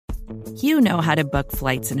You know how to book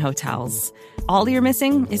flights and hotels. All you're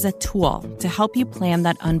missing is a tool to help you plan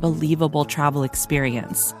that unbelievable travel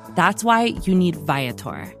experience. That's why you need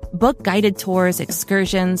Viator. Book guided tours,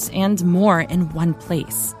 excursions, and more in one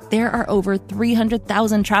place. There are over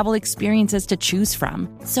 300,000 travel experiences to choose from,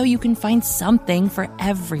 so you can find something for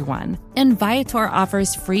everyone. And Viator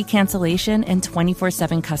offers free cancellation and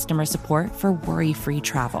 24/7 customer support for worry-free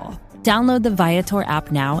travel. Download the Viator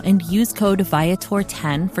app now and use code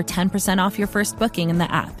Viator10 for 10% off your first booking in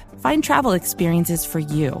the app. Find travel experiences for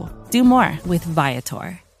you. Do more with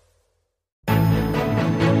Viator.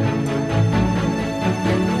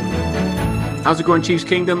 How's it going, Chiefs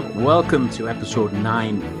Kingdom? Welcome to episode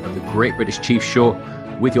 9 of the Great British Chiefs Show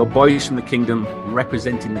with your boys from the Kingdom,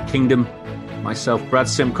 representing the Kingdom, myself, Brad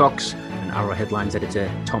Simcox, and our headlines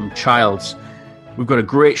editor, Tom Childs. We've got a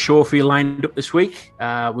great show for you lined up this week.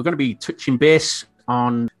 We're going to be touching base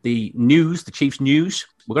on the news, the Chiefs news.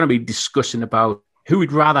 We're going to be discussing about who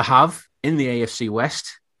we'd rather have in the AFC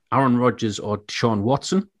West, Aaron Rodgers or Deshaun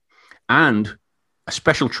Watson. And a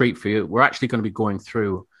special treat for you, we're actually going to be going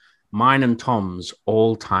through mine and Tom's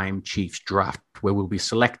all-time Chiefs draft, where we'll be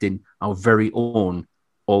selecting our very own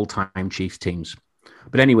all-time Chiefs teams.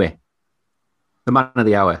 But anyway, the man of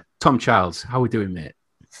the hour, Tom Childs. How are we doing, mate?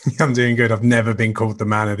 I'm doing good. I've never been called the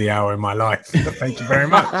man of the hour in my life. Thank you very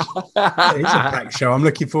much. It's a packed show. I'm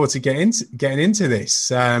looking forward to getting into this.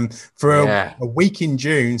 For a week in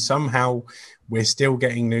June, somehow we're still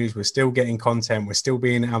getting news. We're still getting content. We're still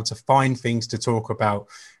being able to find things to talk about,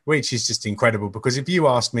 which is just incredible. Because if you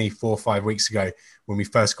asked me 4 or 5 weeks ago, when we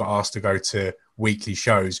first got asked to go to weekly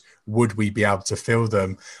shows, would we be able to fill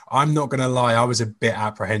them? I'm not going to lie. I was a bit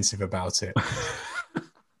apprehensive about it.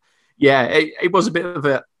 Yeah, it was a bit of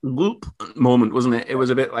a whoop moment, wasn't it? It was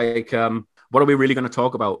a bit like, what are we really going to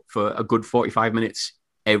talk about for a good 45 minutes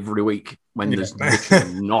every week when there's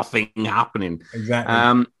literally nothing happening?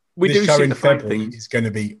 Exactly. This show in February is going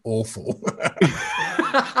to be awful.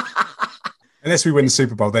 Unless we win the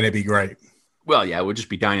Super Bowl, then it'd be great. Well, yeah, we'll just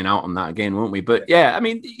be dining out on that again, won't we? But yeah, I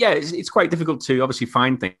mean, yeah, it's quite difficult to obviously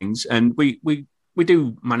find things. And we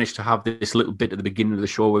do manage to have this little bit at the beginning of the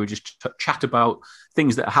show where we just chat about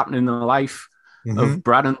things that are happening in the life of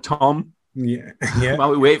Brad and Tom. Yeah.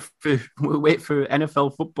 While we wait for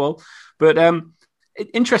NFL football. But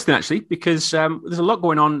interesting, actually, because there's a lot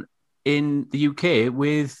going on in the UK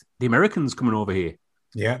with the Americans coming over here.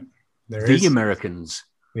 Yeah, there is. The Americans.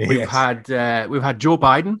 Yes. We've had Joe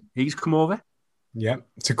Biden. He's come over. Yeah,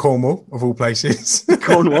 to Cornwall, of all places.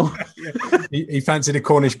 Cornwall. He fancied a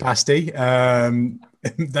Cornish pasty.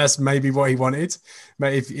 That's maybe what he wanted.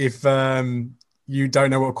 But if you don't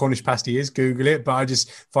know what a Cornish pasty is, Google it. But I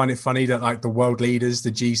just find it funny that like the world leaders,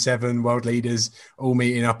 the G7 world leaders, all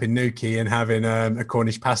meeting up in Newquay and having a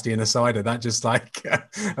Cornish pasty and a cider. That just like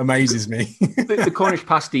amazes me. The Cornish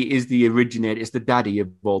pasty is the originator. It's the daddy of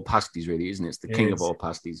all pasties, really, isn't it? It's the king of all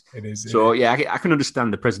pasties. It is. So yeah, I can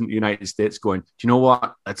understand the President of the United States going, do you know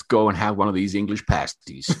what? Let's go and have one of these English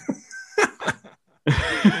pasties.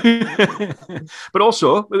 But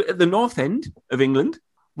also at the north end of England,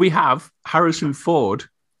 we have Harrison Ford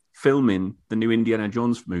filming the new Indiana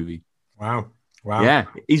Jones movie. Wow. Yeah,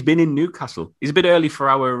 he's been in Newcastle. He's a bit early for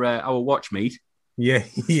our watch meet. Yeah.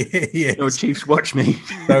 Chiefs watch meet.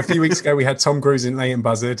 So a few weeks ago, we had Tom Cruise in Leighton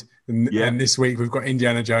Buzzard. And this week, we've got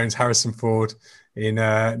Indiana Jones, Harrison Ford in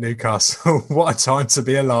Newcastle. What a time to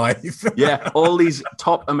be alive. Yeah, all these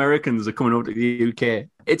top Americans are coming over to the UK.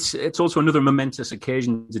 It's also another momentous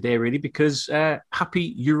occasion today, really, because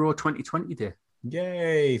happy Euro 2020 Day.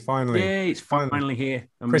 Yay, finally. Yay, it's finally here.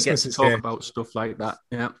 And Christmas we get to is talk here. about stuff like that.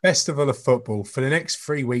 Yeah. Festival of football. For the next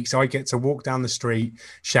 3 weeks, I get to walk down the street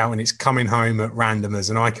shouting it's coming home at randomers,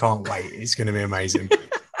 and I can't wait. It's going to be amazing.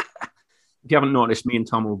 If you haven't noticed, me and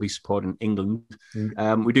Tom will be supporting England.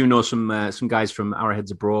 We do know some guys from Our Heads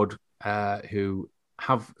Abroad who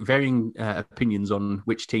have varying opinions on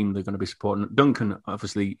which team they're going to be supporting. Duncan,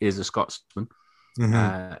 obviously, is a Scotsman.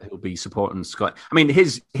 He'll be supporting Scotland. I mean,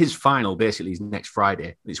 his final basically is next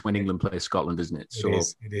Friday. It's when England plays Scotland, isn't it?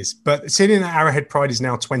 It is. But sitting at Arrowhead Pride is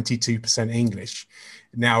now 22% English.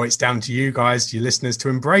 Now it's down to you guys, your listeners, to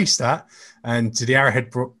embrace that, and to the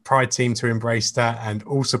Arrowhead Pride team to embrace that, and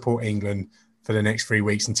all support England for the next 3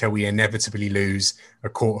 weeks until we inevitably lose a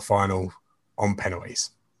quarterfinal on penalties.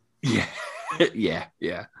 Yeah.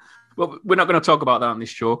 Well, we're not going to talk about that on this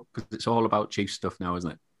show because it's all about Chiefs stuff now,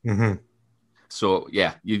 isn't it? So,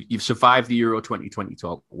 yeah, you've survived the Euro 2020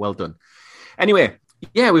 talk. Well done. Anyway,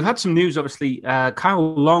 yeah, we've had some news, obviously.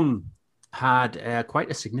 Kyle Long had quite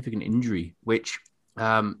a significant injury, which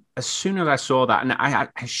as soon as I saw that, and I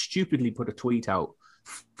stupidly put a tweet out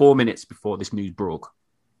 4 minutes before this news broke,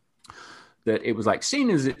 that it was like, seeing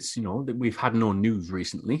as it's, that we've had no news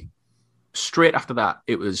recently, straight after that,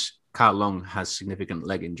 it was Carl Long has significant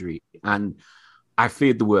leg injury. And I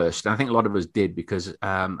feared the worst. And I think a lot of us did, because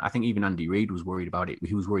I think even Andy Reid was worried about it.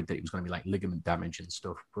 He was worried that it was going to be like ligament damage and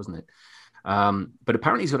stuff, wasn't it? But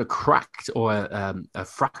apparently he's got a cracked or a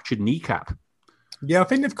fractured kneecap. Yeah, I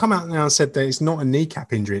think they've come out now and said that it's not a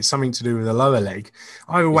kneecap injury. It's something to do with the lower leg.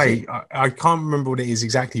 Either way, I can't remember what it is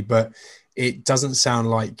exactly, but it doesn't sound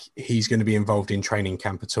like he's going to be involved in training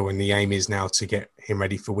camp at all. And the aim is now to get him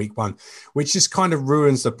ready for week 1, which just kind of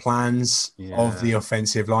ruins the plans of the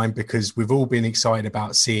offensive line, because we've all been excited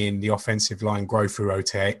about seeing the offensive line grow through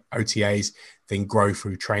OTAs, then grow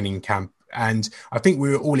through training camp. And I think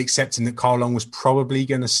we were all accepting that Carl Long was probably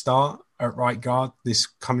going to start at right guard this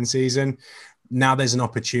coming season. Now there's an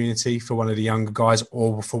opportunity for one of the younger guys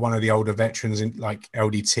or for one of the older veterans like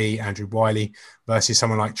LDT, Andrew Wiley, versus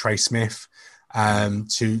someone like Trey Smith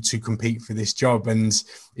to compete for this job. And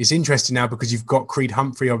it's interesting now because you've got Creed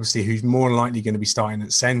Humphrey, obviously, who's more likely going to be starting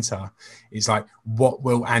at center. It's like, what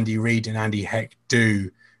will Andy Reid and Andy Heck do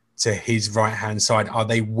to his right-hand side? Are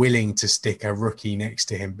they willing to stick a rookie next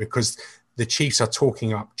to him? Because the Chiefs are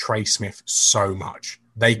talking up Trey Smith so much.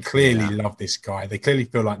 They clearly love this guy. They clearly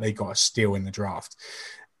feel like they got a steal in the draft.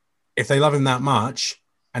 If they love him that much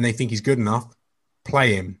and they think he's good enough,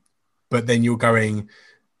 play him. But then you're going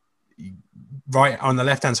right on the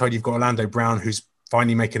left-hand side, you've got Orlando Brown, who's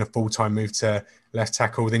finally making a full-time move to left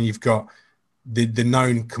tackle. Then you've got the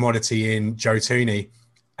known commodity in Joe Tooney.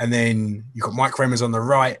 And then you've got Mike Remmers on the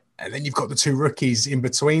right. And then you've got the two rookies in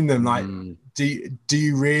between them. Like,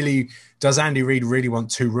 does Andy Reid really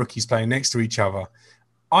want two rookies playing next to each other?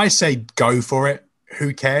 I say go for it.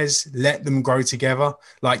 Who cares? Let them grow together.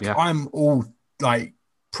 I'm all like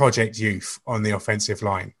Project Youth on the offensive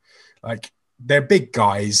line. Like, they're big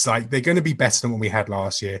guys. Like, they're going to be better than what we had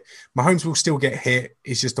last year. Mahomes will still get hit.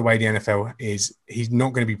 It's just the way the NFL is. He's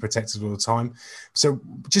not going to be protected all the time. So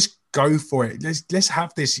just go for it. Let's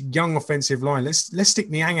have this young offensive line. Let's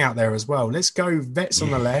stick Niang out there as well. Let's go vets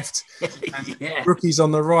on the left and rookies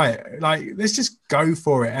on the right. Like, let's just go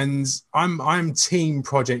for it. And I'm team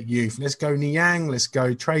Project Youth. Let's go Niang. Let's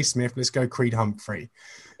go Trey Smith. Let's go Creed Humphrey.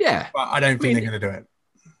 Yeah. But I don't think they're going to do it.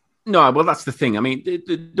 No, well, that's the thing. I mean,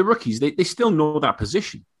 the rookies, they still know that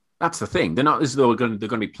position. That's the thing. They're not as though they're going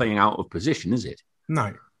to be playing out of position, is it?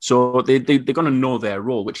 No. So they're going to know their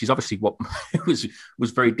role, which is obviously what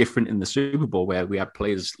was very different in the Super Bowl, where we had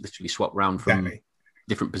players literally swap around from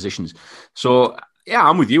different positions. So yeah,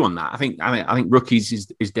 I'm with you on that. I think rookies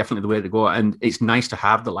is definitely the way to go, and it's nice to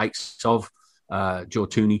have the likes of Joe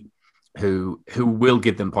Tooney, who will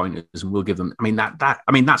give them pointers and will give them. I mean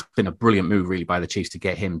that's been a brilliant move really by the Chiefs to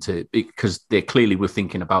get him because they clearly were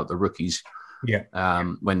thinking about the rookies. Yeah.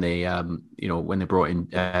 When they brought in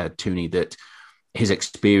Tooney, that his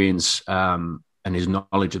experience and his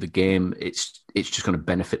knowledge of the game, it's just going to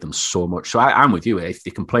benefit them so much. So I'm with you. If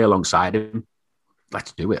they can play alongside him,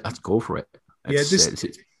 let's do it. Let's go for it.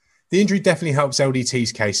 The injury definitely helps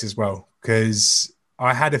LDT's case as well, because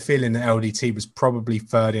I had a feeling that LDT was probably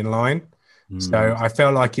third in line. So I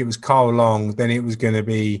felt like it was Carl Long, then it was going to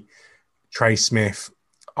be Trey Smith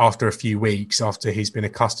after a few weeks, after he's been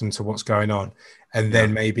accustomed to what's going on, and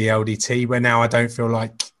then maybe LDT, where now I don't feel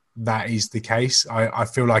like that is the case. I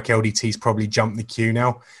feel like LDT's probably jumped the queue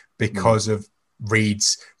now because of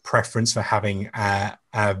Reid's preference for having a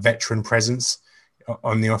veteran presence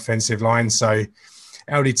on the offensive line. So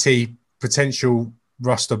LDT, potential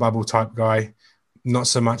roster bubble type guy, not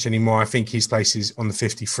so much anymore. I think his place is on the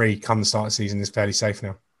 53 come the start of the season is fairly safe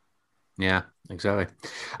now. Yeah, exactly.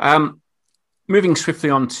 Moving swiftly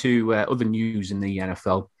on to other news in the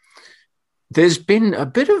NFL. There's been a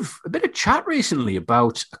bit of chat recently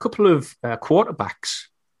about a couple of quarterbacks,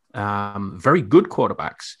 very good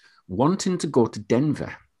quarterbacks, wanting to go to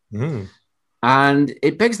Denver. And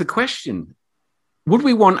it begs the question, would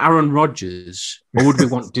we want Aaron Rodgers or would we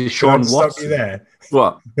want Deshaun Watson? Stop you there.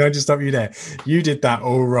 What? Can I just stop you there? You did that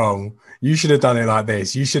all wrong. You should have done it like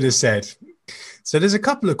this. You should have said, so there's a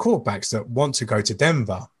couple of quarterbacks that want to go to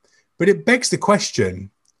Denver, but it begs the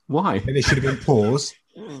question. Why? And it should have been paused.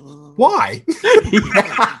 Why?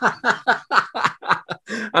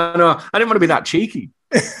 I know. I didn't want to be that cheeky.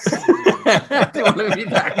 I didn't want to be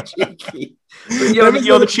that cheeky.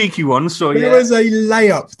 You're the cheeky one, so yeah. There was a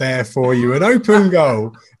layup there for you, an open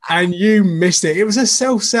goal, and you missed it. It was a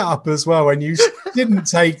self-setup as well, and you didn't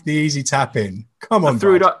take the easy tap in. Come on, I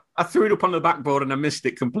threw it up on the backboard and I missed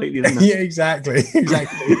it completely. Didn't I? Yeah, exactly.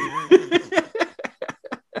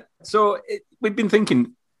 So we've been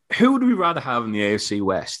thinking, who would we rather have in the AFC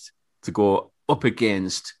West to go up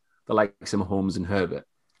against the likes of Mahomes and Herbert?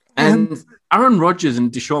 And Aaron Rodgers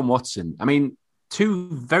and Deshaun Watson, I mean, two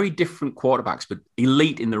very different quarterbacks, but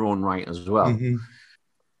elite in their own right as well. Mm-hmm.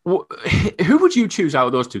 Who would you choose out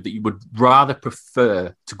of those two that you would rather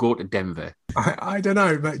prefer to go to Denver? I don't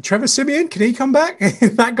know, but Trevor Siemian, can he come back?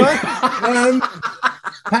 That guy?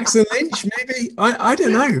 Paxton Lynch, maybe? I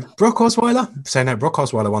don't know. Brock Osweiler? Say no, Brock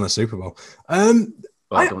Osweiler won a Super Bowl.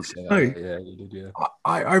 I don't say that. Yeah, you did,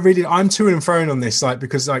 yeah. I'm to and fro on this,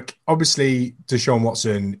 because obviously Deshaun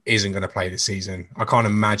Watson isn't going to play this season. I can't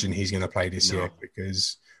imagine he's going to play this year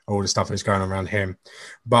because all the stuff that's going on around him.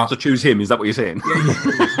 But so choose him, is that what you're saying?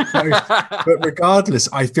 Yeah. But regardless,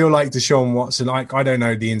 I feel like Deshaun Watson, I don't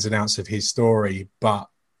know the ins and outs of his story, but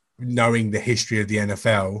knowing the history of the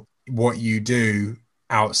NFL, what you do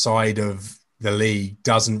outside of the league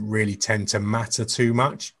doesn't really tend to matter too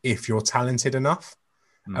much if you're talented enough.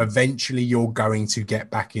 Eventually you're going to get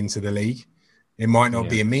back into the league. It might not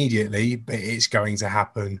be immediately, but it's going to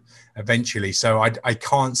happen eventually. So I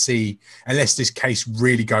can't see, unless this case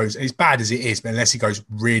really goes as bad as it is, but unless it goes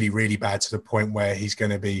really, really bad to the point where he's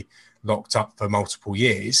going to be locked up for multiple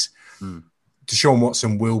years, Deshaun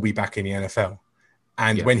Watson will be back in the NFL.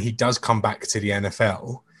 And when he does come back to the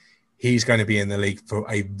NFL, he's going to be in the league for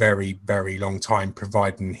a very, very long time,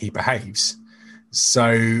 providing he behaves.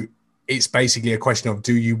 So it's basically a question of,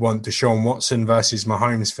 do you want Deshaun Watson versus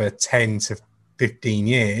Mahomes for 10 to 15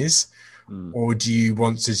 years, or do you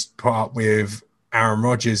want to put up with Aaron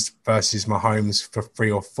Rodgers versus Mahomes for 3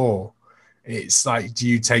 or 4? It's like, do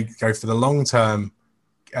you go for the long-term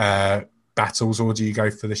battles, or do you go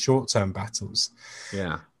for the short-term battles?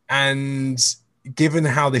 Yeah. And given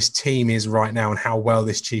how this team is right now and how well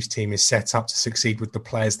this Chiefs team is set up to succeed with the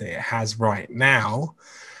players that it has right now,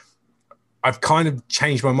 I've kind of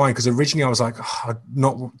changed my mind, because originally I was like,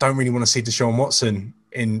 don't really want to see Deshaun Watson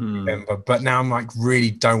in Denver, but now I'm like,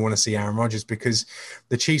 really don't want to see Aaron Rodgers, because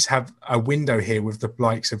the Chiefs have a window here with the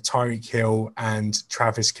likes of Tyreek Hill and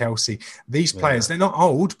Travis Kelce. These players, they're not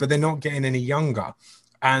old, but they're not getting any younger.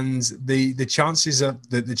 And the chances that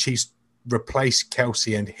the Chiefs replace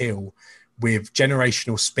Kelce and Hill with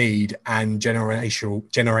generational speed and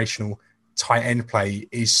generational tight end play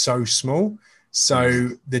is so small. So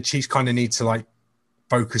the Chiefs kind of need to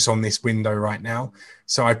focus on this window right now.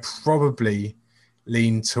 So I probably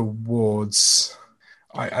lean towards,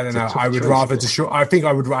 I don't know. I would rather Deshaun. I think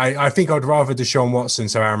I would rather Deshaun Watson,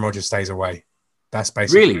 so Aaron Rodgers stays away. That's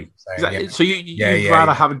basically really. So you'd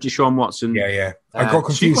rather have Deshaun Watson? Yeah. I got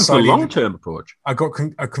confused. So long-term approach. I got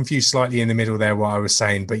confused slightly in the middle there what I was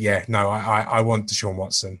saying, but I want Deshaun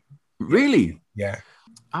Watson. Really? Yeah.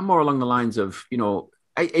 I'm more along the lines of,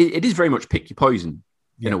 it is very much pick your poison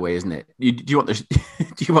in a way, isn't it? Do you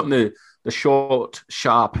want the short,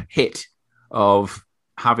 sharp hit of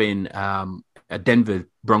having a Denver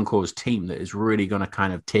Broncos team that is really going to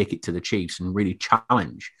kind of take it to the Chiefs and really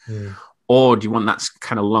challenge? Or do you want that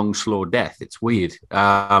kind of long, slow death? It's weird.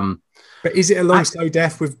 But is it a long, slow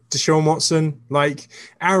death with Deshaun Watson?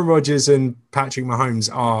 Aaron Rodgers and Patrick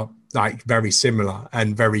Mahomes are very similar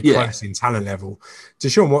and very close in talent level.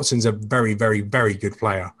 Deshaun Watson's a very, very, very good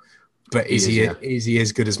player. But is he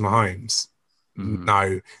as good as Mahomes?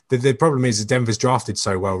 No. The problem is that Denver's drafted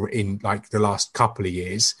so well in the last couple of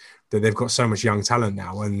years that they've got so much young talent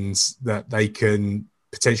now, and that they can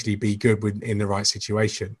potentially be good in the right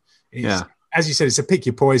situation. As you said, it's a pick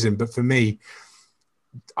your poison. But for me,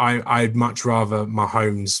 I'd much rather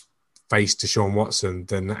Mahomes face Deshaun Watson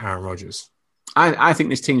than Aaron Rodgers. I think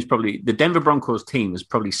this team's the Denver Broncos team is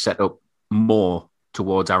probably set up more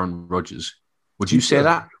towards Aaron Rodgers. Would you say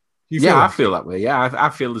that? I feel that way. Yeah, I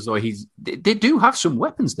feel as though they do have some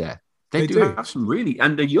weapons there. They do have some really,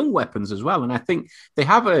 and the young weapons as well. And I think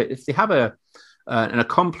if they have an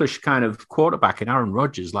accomplished kind of quarterback in Aaron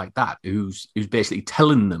Rodgers like that, who's basically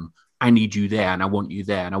telling them, I need you there, and I want you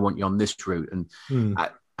there, and I want you on this route. And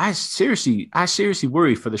I seriously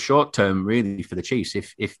worry for the short term, really, for the Chiefs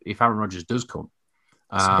if Aaron Rodgers does come.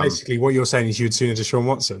 So basically, what you're saying is you'd sooner Deshaun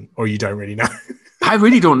Watson, or you don't really know. I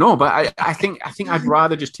really don't know, but I think I'd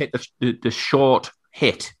rather just take the short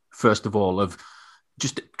hit first of all, of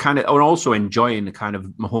just kind of, and also enjoying the kind of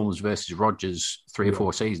Mahomes versus Rodgers 3 or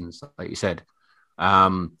 4 seasons, like you said.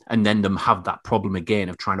 And then them have that problem again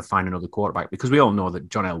of trying to find another quarterback, because we all know that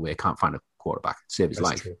John Elway can't find a quarterback to save his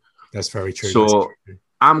life. True. That's very true. So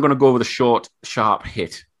I'm going to go with a short, sharp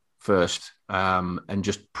hit first, and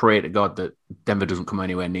just pray to God that Denver doesn't come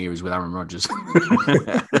anywhere near us with Aaron Rodgers.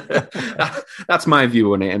 That's my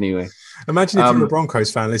view on it anyway. Imagine if you're a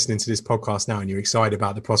Broncos fan listening to this podcast now and you're excited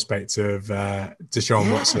about the prospect of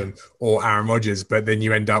Deshaun Watson or Aaron Rodgers, but then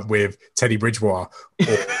you end up with Teddy Bridgewater.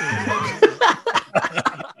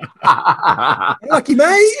 Lucky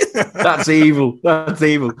mate. That's evil. That's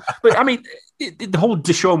evil. But I mean, the whole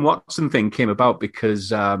Deshaun Watson thing came about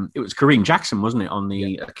because it was Kareem Jackson, wasn't it, on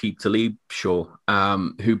the Aqib Talib show,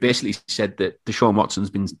 who basically said that Deshaun Watson's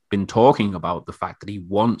been talking about the fact that he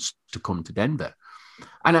wants to come to Denver.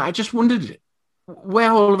 And I just wondered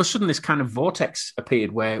where all of a sudden this kind of vortex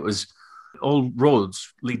appeared, where it was all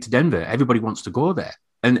roads lead to Denver. Everybody wants to go there.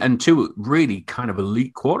 And two really kind of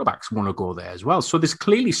elite quarterbacks want to go there as well. So there's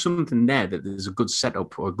clearly something there, that there's a good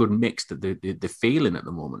setup or a good mix that they're feeling at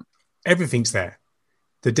the moment. Everything's there.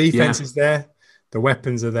 The defense is there. The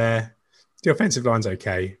weapons are there. The offensive line's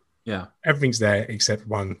okay. Yeah. Everything's there except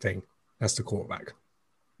one thing. That's the quarterback.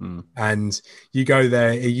 And you go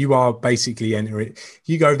there, you are basically entering.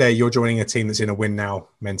 You go there, you're joining a team that's in a win now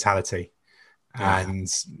mentality.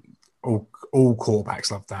 And all quarterbacks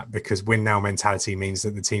love that, because win now mentality means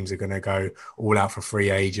that the teams are going to go all out for free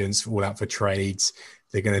agents, all out for trades.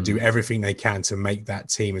 They're going to do everything they can to make that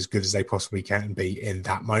team as good as they possibly can be in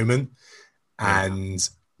that moment. And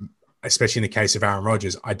especially in the case of Aaron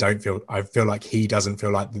Rodgers, I feel like he doesn't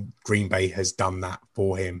feel like the Green Bay has done that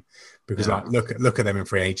for him, because like, look at them in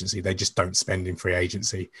free agency. They just don't spend in free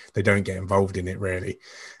agency. They don't get involved in it really.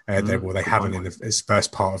 They haven't in his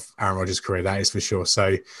first part of Aaron Rodgers' career, that is for sure.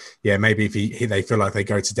 So yeah, maybe if they feel like they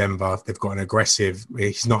go to Denver, they've got an aggressive,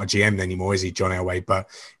 he's not a GM anymore, is he, John Elway? But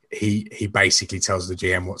he basically tells the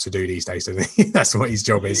GM what to do these days, doesn't he? That's what his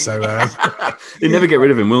job is. So they never get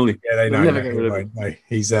rid of him, will they? Yeah, they know. Never get rid of him. No.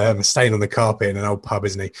 He's staying on the carpet in an old pub,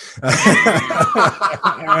 isn't he?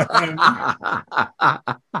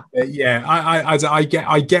 Yeah,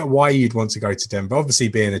 I get why you'd want to go to Denver. Obviously,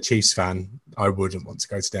 being a Chiefs fan, I wouldn't want to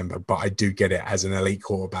go to Denver, but I do get it as an elite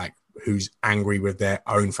quarterback who's angry with their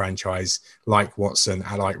own franchise, like Watson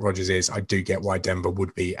and like Rodgers is. I do get why Denver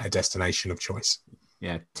would be a destination of choice.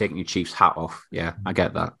 Yeah, taking your Chiefs hat off. Yeah, I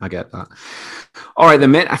get that. All right, then,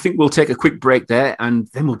 mate, I think we'll take a quick break there, and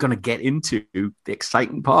then we're going to get into the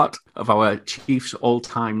exciting part of our Chiefs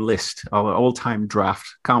all-time list, our all-time draft.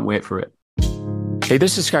 Can't wait for it. Hey,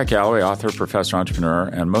 this is Scott Galloway, author, professor, entrepreneur,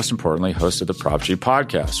 and most importantly, host of the Prop G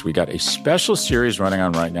podcast. We got a special series running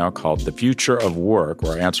on right now called The Future of Work,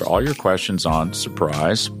 where I answer all your questions on,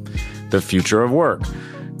 surprise, the future of work.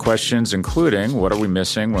 Questions including, what are we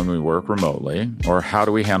missing when we work remotely? Or how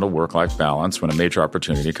do we handle work-life balance when a major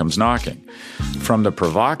opportunity comes knocking? From the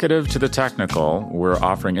provocative to the technical, we're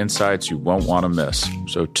offering insights you won't want to miss.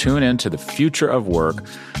 So tune in to The Future of Work,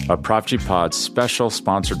 a Prop G Pod special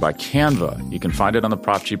sponsored by Canva. You can find it on the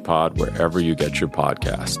Prop G Pod wherever you get your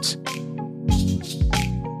podcasts.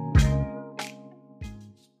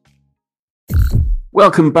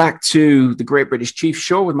 Welcome back to the Great British Chiefs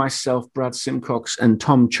Show with myself, Brad Simcox, and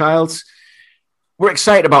Tom Childs. We're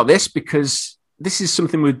excited about this because this is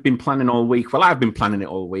something we've been planning all week. Well, I've been planning it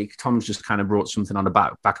all week. Tom's just kind of wrote something on the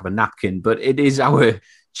back of a napkin, but it is our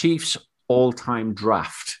Chiefs all-time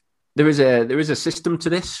draft. There is a system to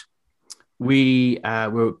this. We're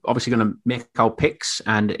obviously going to make our picks,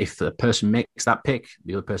 and if the person makes that pick,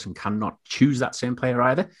 the other person cannot choose that same player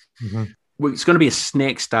either. It's going to be a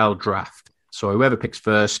snake-style draft. So whoever picks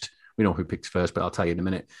first, we know who picks first, but I'll tell you in a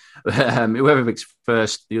minute. Whoever picks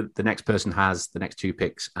first, the next person has the next two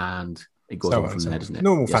picks, and it goes on from there, doesn't it?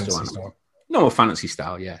 Normal fantasy style. Normal fantasy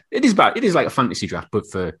style, yeah. It is bad. It is like a fantasy draft,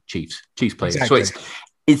 but for Chiefs players. Exactly. So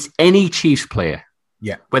it's any Chiefs player.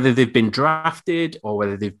 Yeah. Whether they've been drafted or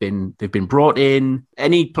whether they've been brought in,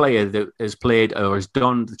 any player that has played or has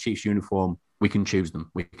donned the Chiefs uniform, we can choose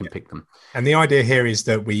them. We can pick them. And the idea here is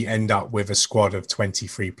that we end up with a squad of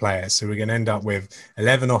 23 players. So we're going to end up with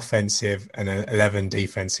 11 offensive and 11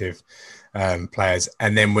 defensive players.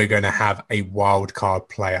 And then we're going to have a wild card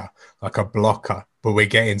player, like a blocker. But we'll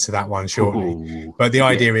get into that one shortly. Ooh, but the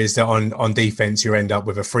idea is that on defense, you end up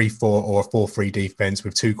with a 3-4 or a 4-3 defense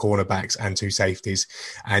with 2 cornerbacks and 2 safeties.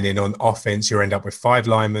 And then on offense, you end up with 5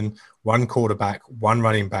 linemen, 1 quarterback, 1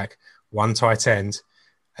 running back, 1 tight end,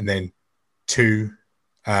 and then 2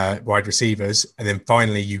 wide receivers, and then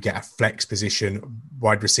finally you get a flex position,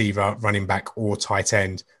 wide receiver, running back, or tight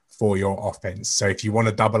end for your offense. So if you want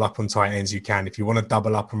to double up on tight ends, you can. If you want to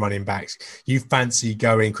double up on running backs, you fancy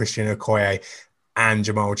going Christian Okoye and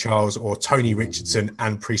Jamal Charles or Tony Richardson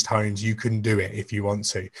and Priest Holmes, you can do it if you want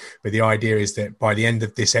to. But the idea is that by the end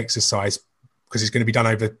of this exercise, because it's going to be done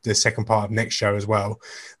over the second part of next show as well,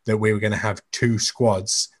 that we were going to have 2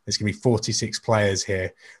 squads. There's going to be 46 players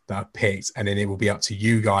here that are picked, and then it will be up to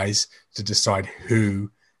you guys to decide who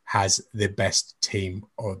has the best team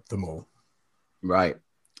of them all. Right.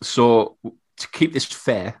 So to keep this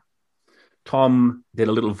fair, Tom did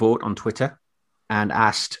a little vote on Twitter and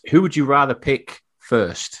asked, who would you rather pick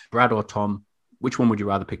first, Brad or Tom? which one would you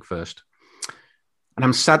rather pick first? And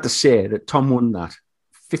I'm sad to say that Tom won that.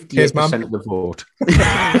 58% of the vote.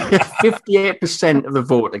 58% of the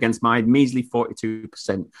vote against my measly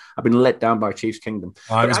 42%. I've been let down by Chiefs Kingdom.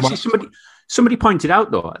 Actually, somebody pointed out,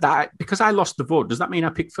 though, that because I lost the vote, does that mean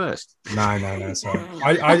I picked first? No. Sorry.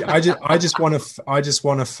 I just want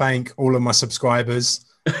to thank all of my subscribers,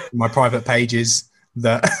 my private pages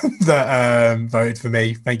that voted for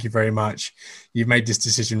me. Thank you very much. You've made this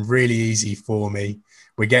decision really easy for me.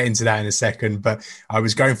 We'll get into that in a second, but I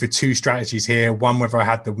was going for two strategies here. One, whether I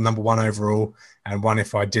had the number one overall, and one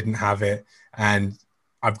if I didn't have it. And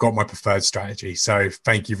I've got my preferred strategy. So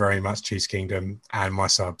thank you very much, Chiefs Kingdom, and my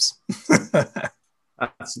subs.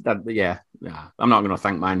 Yeah. I'm not going to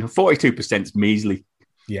thank mine. 42% is measly.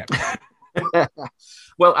 Yeah.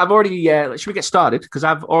 Well, I've already. Should we get started? Because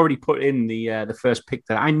I've already put in the first pick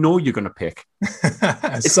that I know you're going to pick.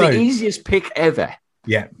 It's the easiest pick ever.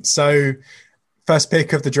 Yeah. So first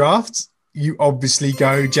pick of the draft, you obviously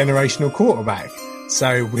go generational quarterback.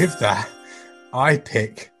 So with that, I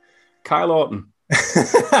pick Kyle Orton. See,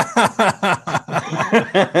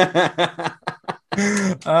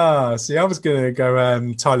 I was going to go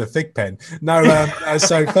Tyler Thigpen. No,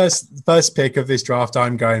 so first pick of this draft,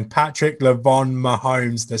 I'm going Patrick LeVon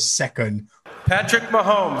Mahomes the second. Patrick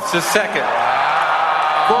Mahomes the second.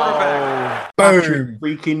 Quarterback. Boom. Patrick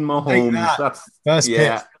freaking Mahomes. That's first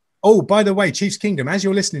pick. Oh, by the way, Chiefs Kingdom, as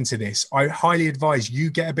you're listening to this, I highly advise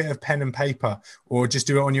you get a bit of pen and paper or just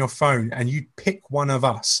do it on your phone and you pick one of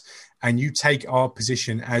us and you take our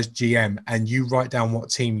position as GM and you write down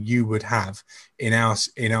what team you would have in our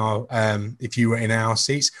if you were in our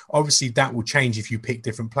seats. Obviously, that will change if you pick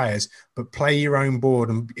different players, but play your own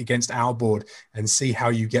board against our board and see how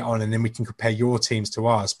you get on. And then we can compare your teams to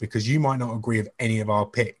ours because you might not agree with any of our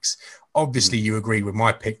picks. Obviously, you agree with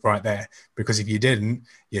my pick right there because if you didn't,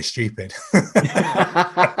 you're stupid.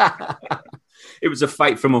 It was a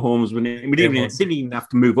fight for Mahomes when we didn't even have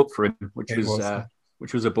to move up for him, which was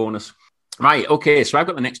a bonus. Right. Okay. So I've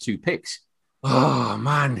got the next two picks. Oh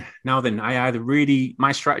man. Now then,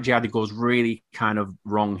 my strategy either goes really kind of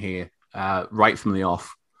wrong here, right from the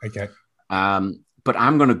off. Okay. But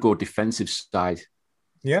I'm going to go defensive side.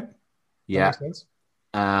 Yeah. Yeah.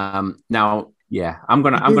 Now. Yeah, I'm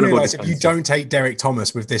gonna go defensive. If you don't take Derek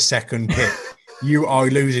Thomas with this second pick, you are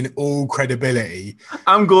losing all credibility.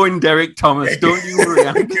 I'm going Derek Thomas. Don't you worry.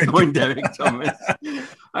 I'm going Derek Thomas.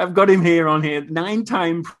 I've got him here on here.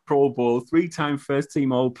 9-time Pro Bowl, 3-time first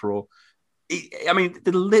team All Pro. I mean,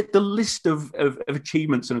 the list of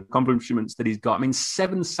achievements and accomplishments that he's got. I mean,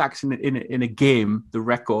 7 sacks in a game, the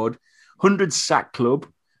record, 100 sack club,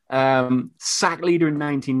 sack leader in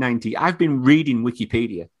 1990. I've been reading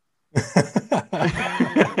Wikipedia.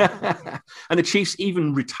 And the Chiefs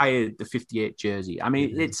even retired the 58 jersey. I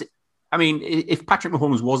mean, if Patrick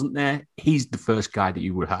Mahomes wasn't there, he's the first guy that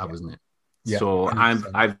you would have, isn't it? Yeah, so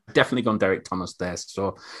 100%. I've definitely gone Derek Thomas there.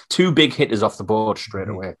 So 2 big hitters off the board straight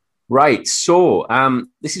away. Right. So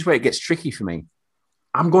this is where it gets tricky for me.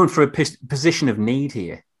 I'm going for a position of need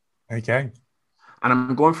here. Okay. And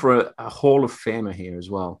I'm going for a Hall of Famer here as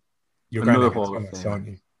well. You're going to Hall of Famer, aren't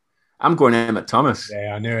you? I'm going Emmett Thomas.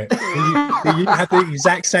 Yeah, I knew it. You had the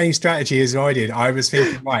exact same strategy as I did. I was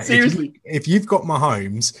thinking, right, seriously, if you've got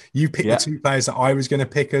Mahomes, you pick the 2 players that I was going to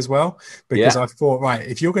pick as well. Because I thought, right,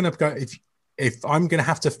 if you're going to go, if I'm going to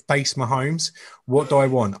have to face Mahomes, what do I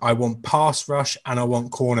want? I want pass rush and I want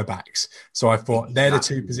cornerbacks. So I thought they're the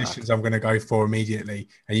 2 positions I'm going to go for immediately.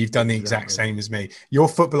 And you've done the exact same as me. Your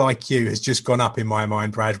football IQ has just gone up in my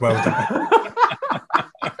mind, Brad. Well done.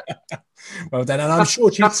 Well done, and I'm sure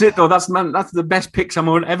Chiefs... That's it, though. That's the best picks I'm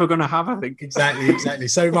ever going to have, I think. Exactly.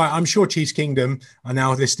 So, right, I'm sure Chiefs Kingdom are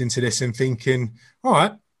now listening to this and thinking, all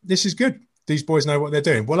right, this is good. These boys know what they're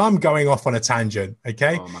doing. Well, I'm going off on a tangent,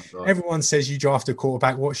 okay? Oh, my God. Everyone says you draft a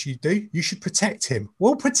quarterback. What should you do? You should protect him.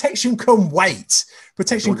 Well, protection can wait.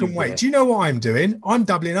 Protection can wait. Do you know what I'm doing? I'm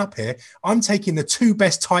doubling up here. I'm taking the 2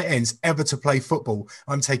 best tight ends ever to play football.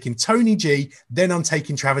 I'm taking Tony G, then I'm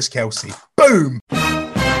taking Travis Kelce. Boom!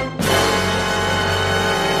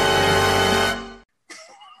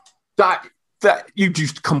 That you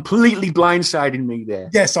just completely blindsided me there.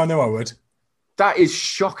 Yes, I know I would. That is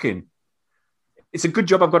shocking. It's a good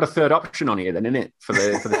job I've got a third option on here, then, isn't it, for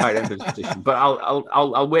the tight end position? But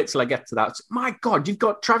I'll wait till I get to that. My God, you've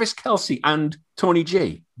got Travis Kelce and Tony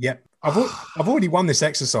G. Yep, I've already won this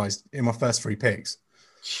exercise in my first 3 picks.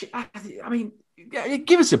 I mean,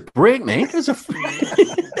 give us a break, mate.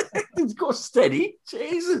 Go steady,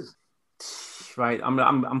 Jesus. Right,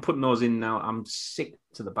 I'm putting those in now. I'm sick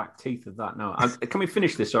to the back teeth of that now. Can we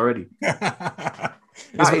finish this already?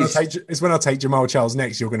 It's when I take Jamal Charles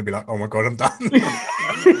next, you're going to be like, oh my God, I'm done.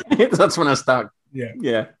 That's when I start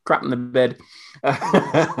crapping the bed.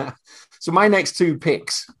 So my next two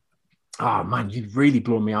picks. Oh man, you've really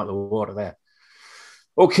blown me out of the water there.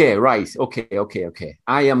 Okay, right. Okay.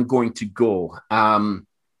 I am going to go. I'm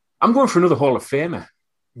going for another Hall of Famer.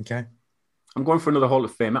 Okay. I'm going for another Hall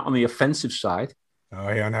of Famer on the offensive side. Oh,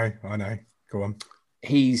 yeah, I know. Go on.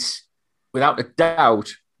 He's, without a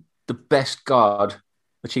doubt, the best guard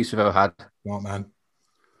the Chiefs have ever had. Smart man.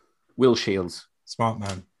 Will Shields. Smart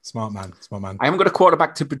man. I haven't got a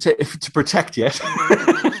quarterback to protect yet,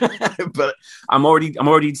 but I'm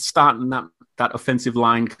already starting that offensive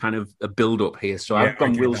line kind of a build up here. So I've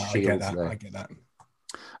gone Will Shields there. I get that.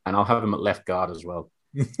 And I'll have him at left guard as well.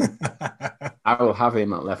 I will have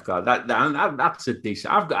him at left guard. That's a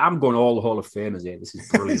decent. I'm going all the Hall of Famers here. This is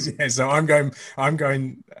brilliant. Yeah, so I'm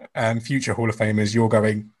going future Hall of Famers. You're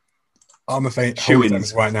going. I'm a Hall of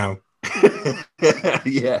Famers right now.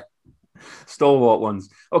 Yeah, stalwart ones.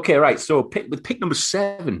 Okay, right. So with pick number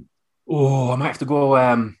 7. Oh, I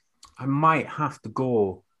might have to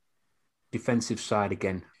go. Defensive side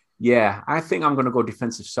again. Yeah, I think I'm going to go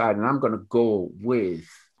defensive side, and I'm going to go with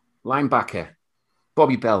linebacker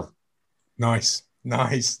Bobby Bell. Nice.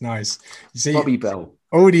 You see, Bobby Bell.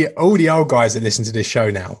 All the old guys that listen to this show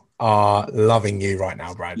now are loving you right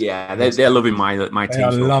now, Brad. Yeah, they're loving my team. They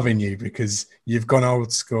are loving you because you've gone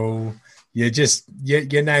old school. You're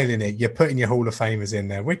nailing it. You're putting your Hall of Famers in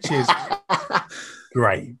there, which is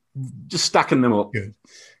great. Just stacking them up. Good.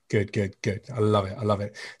 I love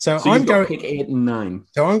it. So I'm going pick 8 and 9.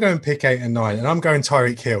 So I'm going pick 8 and 9, and I'm going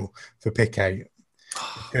Tyreek Hill for pick 8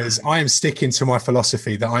 because I am sticking to my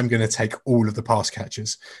philosophy that I'm going to take all of the pass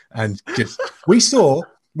catchers. And just we saw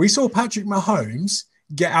Patrick Mahomes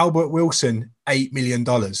get Albert Wilson $8 million.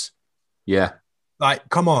 Yeah, like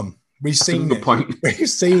come on, we've seen it. Point. We've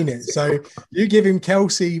seen it. So you give him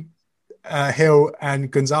Kelsey, Hill,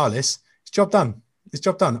 and Gonzalez. It's job done.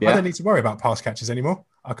 Yeah. I don't need to worry about pass catchers anymore.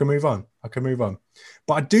 I can move on.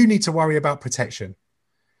 But I do need to worry about protection.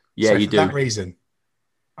 Yeah, so you for do. that reason,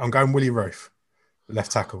 I'm going Willie Roaf,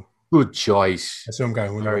 left tackle. Good choice. That's who I'm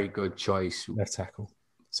going. Very good choice. Left tackle.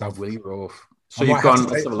 So Willie Roaf. So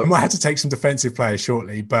I might have to take some defensive players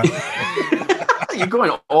shortly, but you're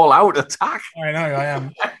going all out attack. I know, I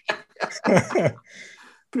am.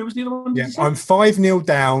 Who was the other one? Yeah, I'm 5-0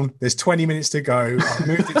 down. There's 20 minutes to go. I've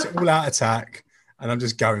moved it to all out attack. And I'm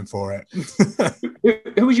just going for it.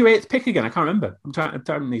 Who was your 8th pick again? I can't remember. I'm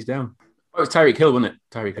typing these down. Oh, it was Tyreek Hill, wasn't it?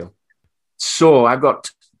 Tyreek Hill. So I've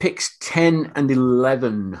got picks 10 and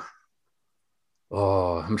 11.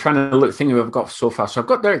 Oh, I'm trying to think who I've got so far. So I've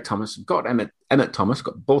got Derek Thomas. I've got Emmett Thomas. I've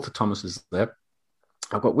got both the Thomases there.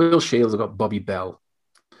 I've got Will Shields. I've got Bobby Bell.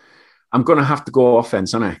 I'm going to have to go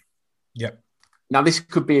offense, aren't I? Yep. Now, this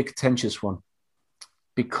could be a contentious one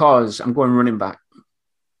because I'm going running back.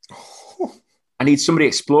 I need somebody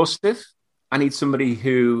explosive. I need somebody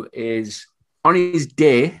who is, on his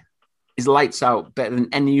day, is lights out better than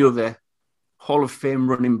any other Hall of Fame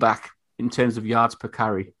running back in terms of yards per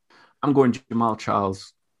carry. I'm going Jamal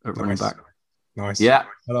Charles at running back. Nice. Yeah.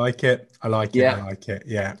 I like it.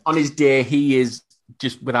 Yeah. On his day, he is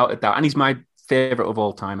just without a doubt. And he's my favorite of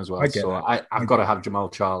all time as well. I've got to have Jamal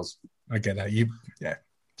Charles. I get that.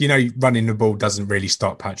 You know, running the ball doesn't really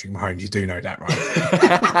stop Patrick Mahomes. You do know that,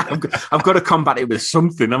 right? I've got to combat it with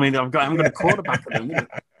something. I mean, I'm going to quarterback him.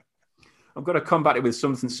 I've got to combat it with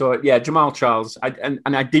something. So, yeah, Jamal Charles. I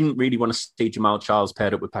didn't really want to see Jamal Charles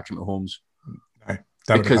paired up with Patrick Mahomes.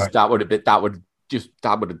 No, because that would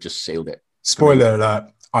have just sealed it. Spoiler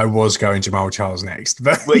alert, I was going Jamal Charles next.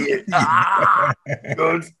 But good.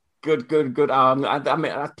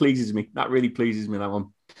 That pleases me. That really pleases me, that one.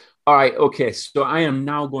 All right, okay. So I am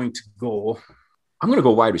now going to go. I'm going to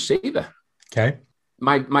go wide receiver. Okay.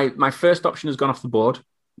 My first option has gone off the board,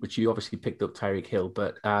 which you obviously picked up Tyreek Hill,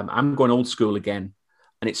 but I'm going old school again,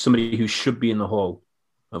 and it's somebody who should be in the hall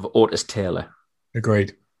of Otis Taylor.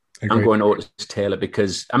 Agreed. I'm going Otis Taylor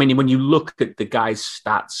because, I mean, when you look at the guy's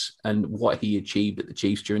stats and what he achieved at the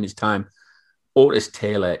Chiefs during his time, Otis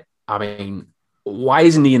Taylor, I mean, why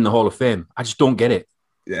isn't he in the Hall of Fame? I just don't get it.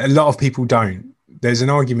 A lot of people don't. There's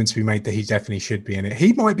an argument to be made that he definitely should be in it.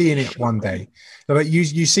 He might be in it one day. But you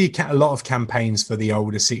see a lot of campaigns for the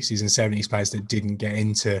older 60s and 70s players that didn't get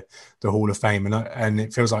into the Hall of Fame. And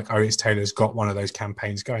it feels like Otis Taylor's got one of those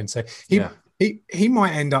campaigns going. So he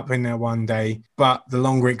might end up in there one day, but the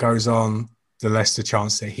longer it goes on, the less the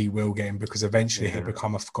chance that he will get in because eventually he'll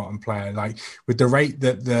become a forgotten player. Like with the rate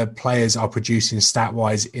that the players are producing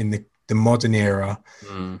stat-wise in the modern era,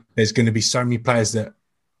 there's going to be so many players that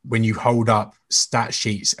when you hold up stat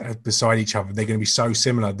sheets beside each other, they're going to be so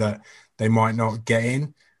similar that they might not get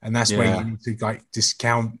in. And that's where you need to like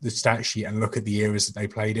discount the stat sheet and look at the eras that they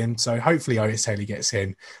played in. So hopefully Otis Taylor gets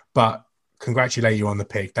in, but congratulate you on the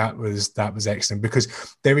pick. That was excellent,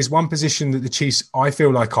 because there is one position that the Chiefs, I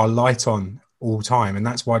feel like, are light on all time, and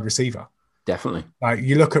that's wide receiver. Definitely. Like,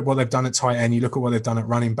 you look at what they've done at tight end, you look at what they've done at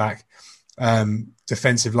running back,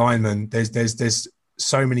 defensive lineman. There's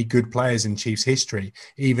so many good players in Chiefs history,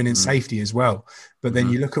 even in safety as well. But then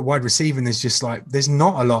you look at wide receiver and there's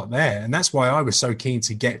not a lot there. And that's why I was so keen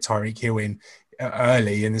to get Tyreek Hill in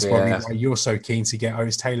early. And it's probably why you're so keen to get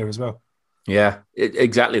Otis Taylor as well. Yeah,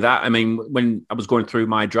 exactly that. I mean, when I was going through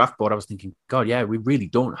my draft board, I was thinking, God, yeah, we really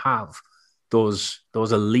don't have those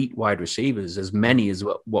elite wide receivers, as many as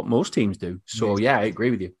what most teams do. So yeah, I agree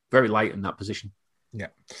with you. Very light in that position. Yeah.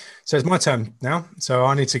 So it's my turn now. So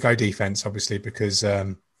I need to go defense, obviously, because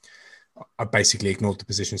I basically ignored the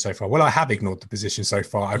position so far. Well, I have ignored the position so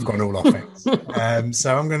far. I've gone all offense.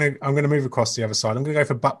 So I'm gonna move across the other side. I'm gonna go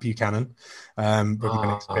for Buck Buchanan.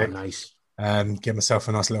 Nice. Get myself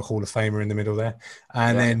a nice little Hall of Famer in the middle there,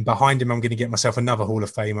 and then behind him, I'm going to get myself another Hall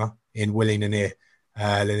of Famer in Willie Lanier.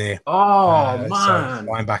 Man, so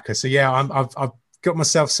linebacker. So yeah, I've got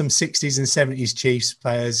myself some 60s and 70s Chiefs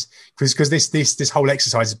players, because this whole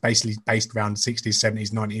exercise is basically based around 60s,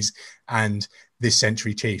 70s, 90s, and this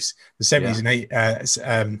century Chiefs. The 70s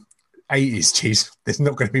and 80s Chiefs, there's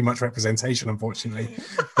not going to be much representation, unfortunately.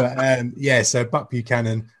 But so Buck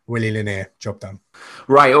Buchanan, Willie Lanier, job done.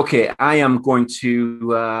 Right, okay. I am going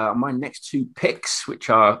to my next two picks, which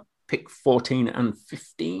are pick 14 and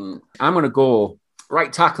 15. I'm going to go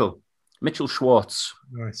right tackle, Mitchell Schwartz.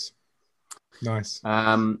 Nice.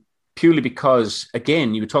 Purely because,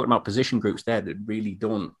 again, you were talking about position groups there that really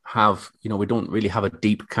don't have, we don't really have a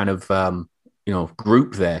deep kind of,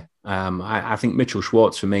 group there. I think Mitchell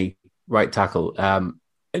Schwartz, for me, right tackle,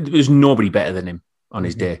 there's nobody better than him on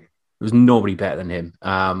his day. There was nobody better than him.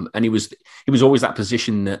 And he was always that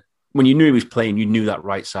position that when you knew he was playing, you knew that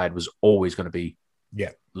right side was always going to be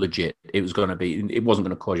legit. It wasn't going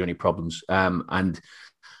to cause you any problems. And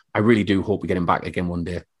I really do hope we get him back again one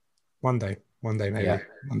day. One day, maybe. Yeah.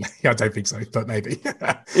 One day. I don't think so, but maybe.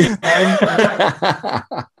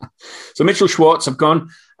 So Mitchell Schwartz, I've gone,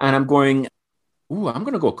 and I'm going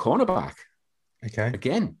to go cornerback. Okay.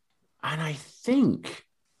 Again. And I think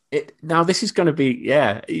now this is going to be,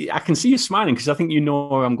 I can see you smiling because I think you know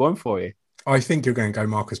where I'm going for you. I think you're going to go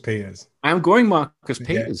Marcus Peters. I am going Marcus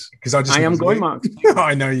Peters. Because I am going Marcus Peters.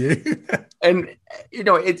 I know you. And,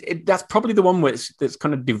 that's probably the one that's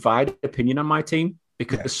kind of divided opinion on my team,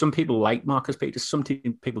 because some people like Marcus Peters, some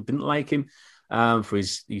people didn't like him for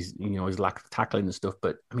his lack of tackling and stuff.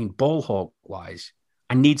 But, I mean, ball hawk wise,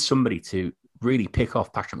 I need somebody to really pick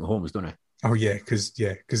off Patrick Mahomes, don't I? Oh, yeah, because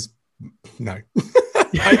no.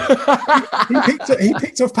 he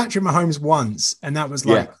picked off Patrick Mahomes once, and that was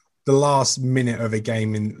like the last minute of a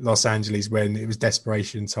game in Los Angeles when it was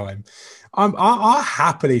desperation time. I'll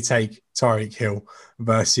happily take Tyreek Hill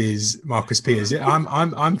versus Marcus Peters.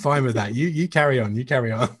 I'm fine with that. You carry on.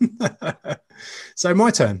 So my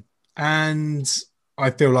turn, and I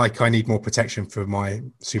feel like I need more protection for my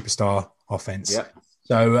superstar offense. Yeah.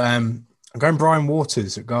 So I'm going Brian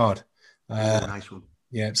Waters at guard. Nice one.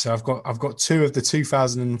 Yeah, so I've got two of the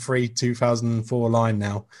 2003-2004 line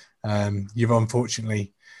now. You've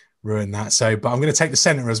unfortunately ruined that. But I'm going to take the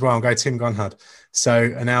center as well and go Tim Gunhard. So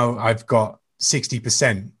now I've got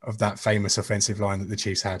 60% of that famous offensive line that the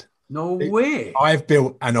Chiefs had. No way. I've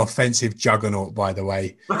built an offensive juggernaut, by the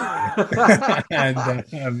way. So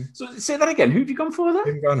say that again. Who have you gone for there?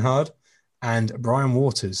 Tim Gunhard and Brian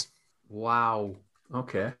Waters. Wow.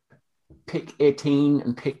 Okay. Pick 18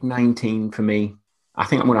 and pick 19 for me. I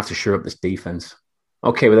think I'm going to have to shore up this defense.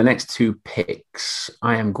 Okay, with the next two picks,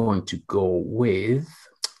 I am going to go with...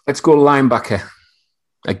 Let's go linebacker.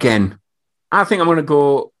 Again, I think I'm going to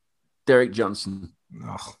go Derek Johnson.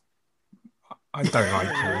 Oh, I don't like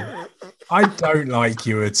you. I don't like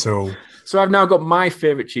you at all. So I've now got my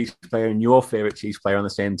favorite Chiefs player and your favorite Chiefs player on the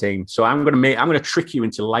same team. So I'm going to trick you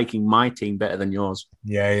into liking my team better than yours.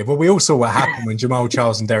 Yeah. Well, we all saw what happened when Jamal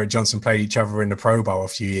Charles and Derek Johnson played each other in the Pro Bowl a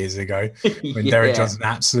few years ago. When Derek Johnson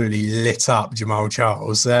absolutely lit up Jamal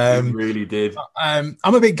Charles. He really did. I'm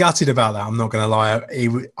a bit gutted about that. I'm not going to lie.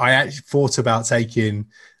 I actually thought about taking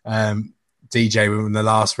DJ in the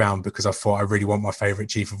last round because I thought I really want my favorite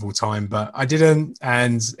Chief of all time, but I didn't,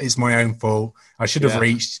 and it's my own fault. I should have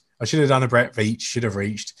reached. I should have done a Brett Veach, should have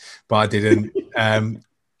reached, but I didn't. I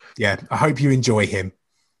hope you enjoy him.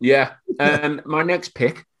 Yeah. My next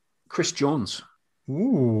pick, Chris Jones.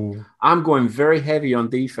 Ooh. I'm going very heavy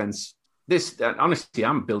on defense. Honestly,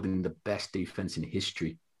 I'm building the best defense in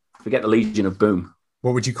history. Forget the Legion of Boom.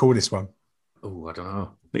 What would you call this one? Oh, I don't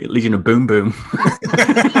know. Legion of Boom Boom.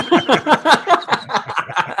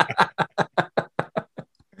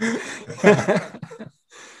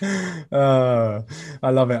 I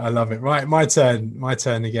love it. Right, my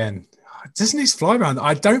turn again. Doesn't this fly around?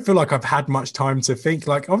 I don't feel like I've had much time to think.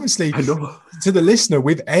 Like, obviously, I know. To the listener,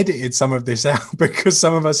 we've edited some of this out because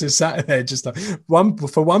some of us have sat there just like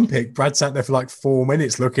one pick. Brad sat there for like 4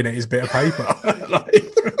 minutes looking at his bit of paper. Like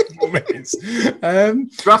 4 minutes.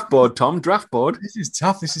 Draft board, Tom. Draft board. This is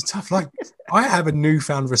tough. Like, I have a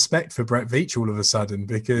newfound respect for Brett Veach all of a sudden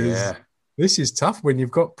because this is tough when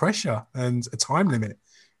you've got pressure and a time limit.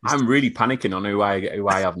 I'm really panicking on who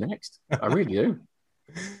I have next. I really do.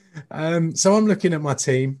 So I'm looking at my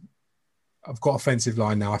team. I've got offensive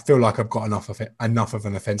line now. I feel like I've got enough of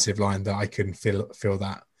an offensive line that I can feel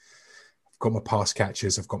that. I've got my pass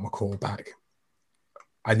catchers. I've got my quarterback.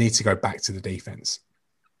 I need to go back to the defense.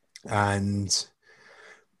 And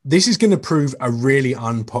this is going to prove a really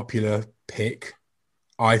unpopular pick.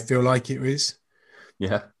 I feel like it is.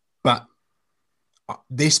 Yeah. But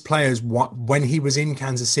this player's when he was in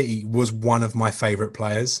Kansas City was one of my favorite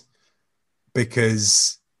players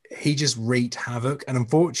because he just wreaked havoc. And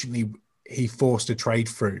unfortunately, he forced a trade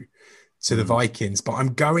through to the Vikings. But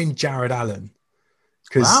I'm going Jared Allen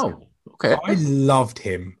because I loved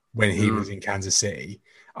him when he was in Kansas City.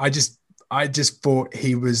 I just thought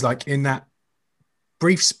he was like in that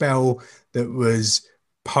brief spell that was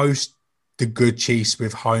post the good Chiefs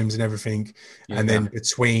with Holmes and everything. Yeah. And then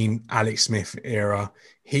between Alex Smith era,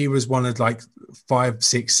 he was one of like 5,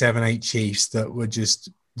 6, 7, 8 Chiefs that were just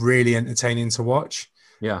really entertaining to watch.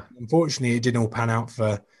 Yeah. Unfortunately, it didn't all pan out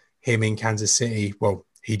for him in Kansas City. Well,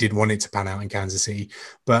 he did want it to pan out in Kansas City.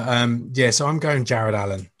 But so I'm going Jared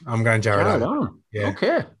Allen. Jared Allen. Yeah.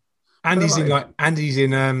 Okay. And he's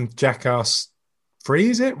in Jackass 3,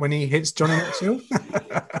 is it? When he hits Johnny Knoxville?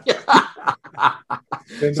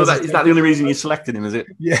 So is that the only reason you selected him, is it?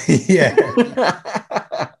 Yeah.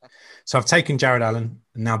 So I've taken Jared Allen,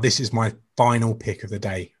 and now this is my final pick of the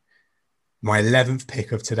day. My 11th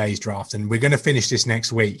pick of today's draft, and we're going to finish this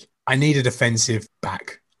next week. I need a defensive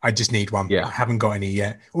back. I just need one. Yeah. I haven't got any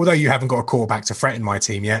yet. Although you haven't got a quarterback to threaten my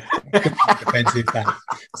team yet. Defensive back.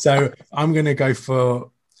 So I'm going to go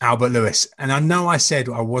for Albert Lewis. And I know I said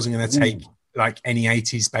I wasn't going to take like any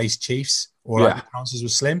 80s-based Chiefs or like the chances were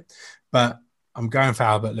slim, but I'm going for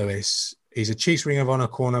Albert Lewis. He's a Chiefs Ring of Honor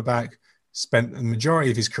cornerback, spent the majority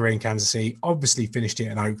of his career in Kansas City, obviously finished it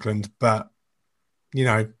in Oakland, but, you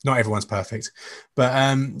know, not everyone's perfect. But,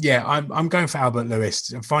 I'm going for Albert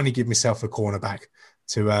Lewis and finally give myself a cornerback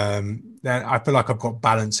to I feel like I've got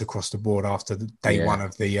balance across the board after the day one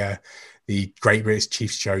of the Great British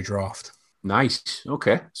Chiefs Show draft. Nice.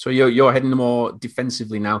 Okay. So you're heading more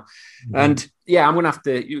defensively now. Mm-hmm. And I'm going to have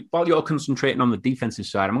to, while you're concentrating on the defensive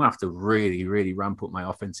side, I'm going to have to really, really ramp up my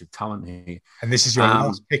offensive talent here. And this is your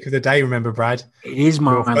last pick of the day, remember, Brad? It is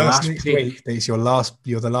my last pick. Week, it's you're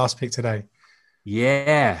the last pick today.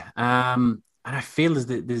 Yeah. And I feel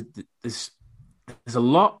there's a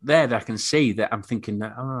lot there that I can see that I'm thinking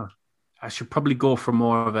that, I should probably go for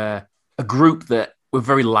more of a group that we're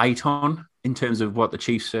very light on in terms of what the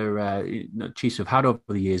Chiefs Chiefs have had over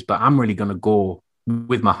the years. But I'm really going to go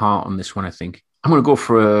with my heart on this one, I think. I'm going to go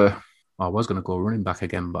for I was going to go running back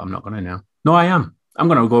again, but I'm not going to now. No, I am. I'm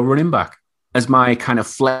going to go running back as my kind of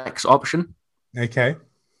flex option. Okay.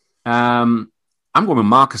 I'm going with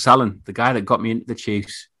Marcus Allen, the guy that got me into the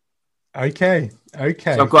Chiefs. Okay.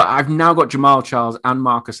 So I've now got Jamal Charles and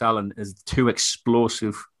Marcus Allen as two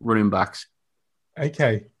explosive running backs.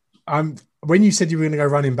 Okay. When you said you were going to go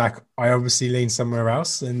running back, I obviously leaned somewhere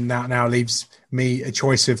else, and that now leaves me a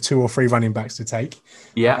choice of 2 or 3 running backs to take.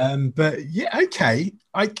 Yeah. Okay.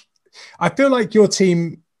 I feel like your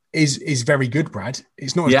team is very good, Brad.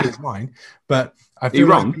 It's not as good as mine, but I feel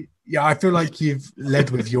wrong. I feel like you've led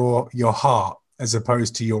with your heart as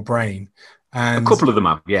opposed to your brain. And a couple of them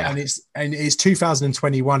have, yeah. And it's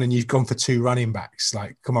 2021 and you've gone for 2 running backs.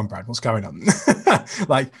 Like, come on, Brad, what's going on?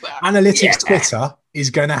 Like, analytics Twitter is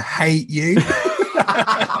going to hate you.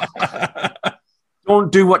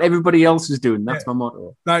 Don't do what everybody else is doing. That's my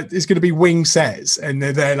motto. Like, it's going to be wing sets, and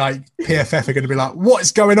they're like, PFF are going to be like,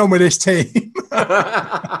 what's going on with this team?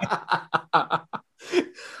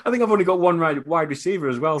 I think I've only got one wide receiver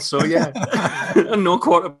as well. So, yeah, and no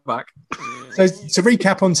quarterback. So to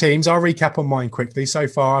recap on teams, I'll recap on mine quickly. So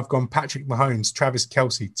far, I've gone Patrick Mahomes, Travis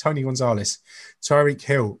Kelce, Tony Gonzalez, Tyreek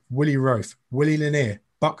Hill, Willie Roaf, Willie Lanier,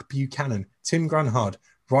 Buck Buchanan, Tim Grunhard,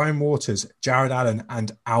 Ryan Waters, Jared Allen,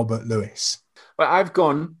 and Albert Lewis. Well, I've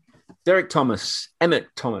gone Derek Thomas, Emmett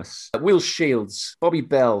Thomas, Will Shields, Bobby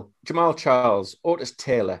Bell, Jamal Charles, Otis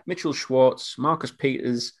Taylor, Mitchell Schwartz, Marcus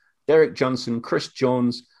Peters, Derek Johnson, Chris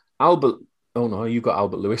Jones, Albert. Oh no, you've got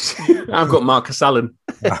Albert Lewis. I've got Marcus Allen.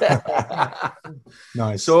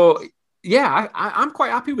 Nice. So, yeah, I'm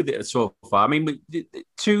quite happy with it so far. I mean,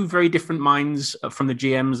 two very different minds from the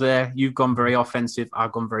GMs there. You've gone very offensive.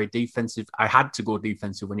 I've gone very defensive. I had to go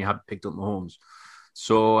defensive when you had picked up Mahomes.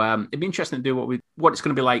 So it'd be interesting to do what it's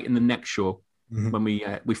going to be like in the next show when we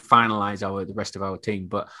finalize the rest of our team.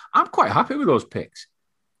 But I'm quite happy with those picks.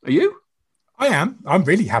 Are you? I am. I'm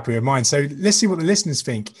really happy with mine. So let's see what the listeners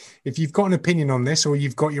think. If you've got an opinion on this, or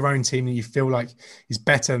you've got your own team that you feel like is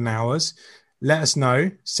better than ours, let us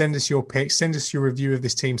know. Send us your picks. Send us your review of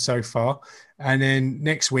this team so far. And then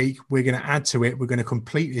next week, we're going to add to it. We're going to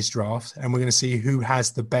complete this draft, and we're going to see who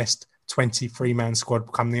has the best 23-man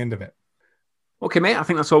squad come the end of it. Okay, mate. I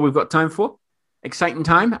think that's all we've got time for. Exciting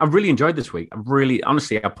time. I've really enjoyed this week.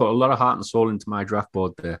 Honestly, I put a lot of heart and soul into my draft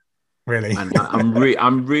board there. Really? And I've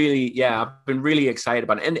been really excited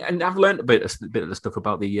about it. And I've learned a bit of the stuff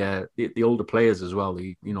about the older players as well,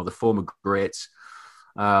 the former greats.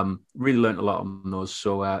 Really learned a lot on those.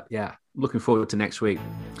 So, looking forward to next week.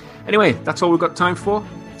 Anyway, that's all we've got time for.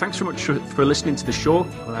 Thanks so much for listening to the show.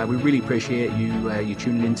 We really appreciate you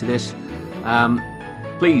tuning into this.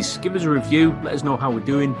 Please give us a review. Let us know how we're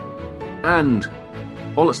doing. And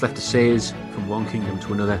all that's left to say is, from one kingdom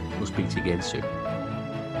to another, we'll speak to you again soon.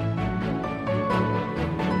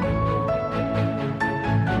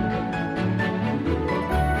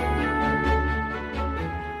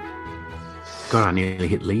 God, I nearly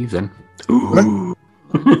hit leave then. Ooh.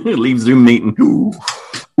 Leave Zoom meeting.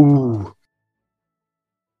 Ooh.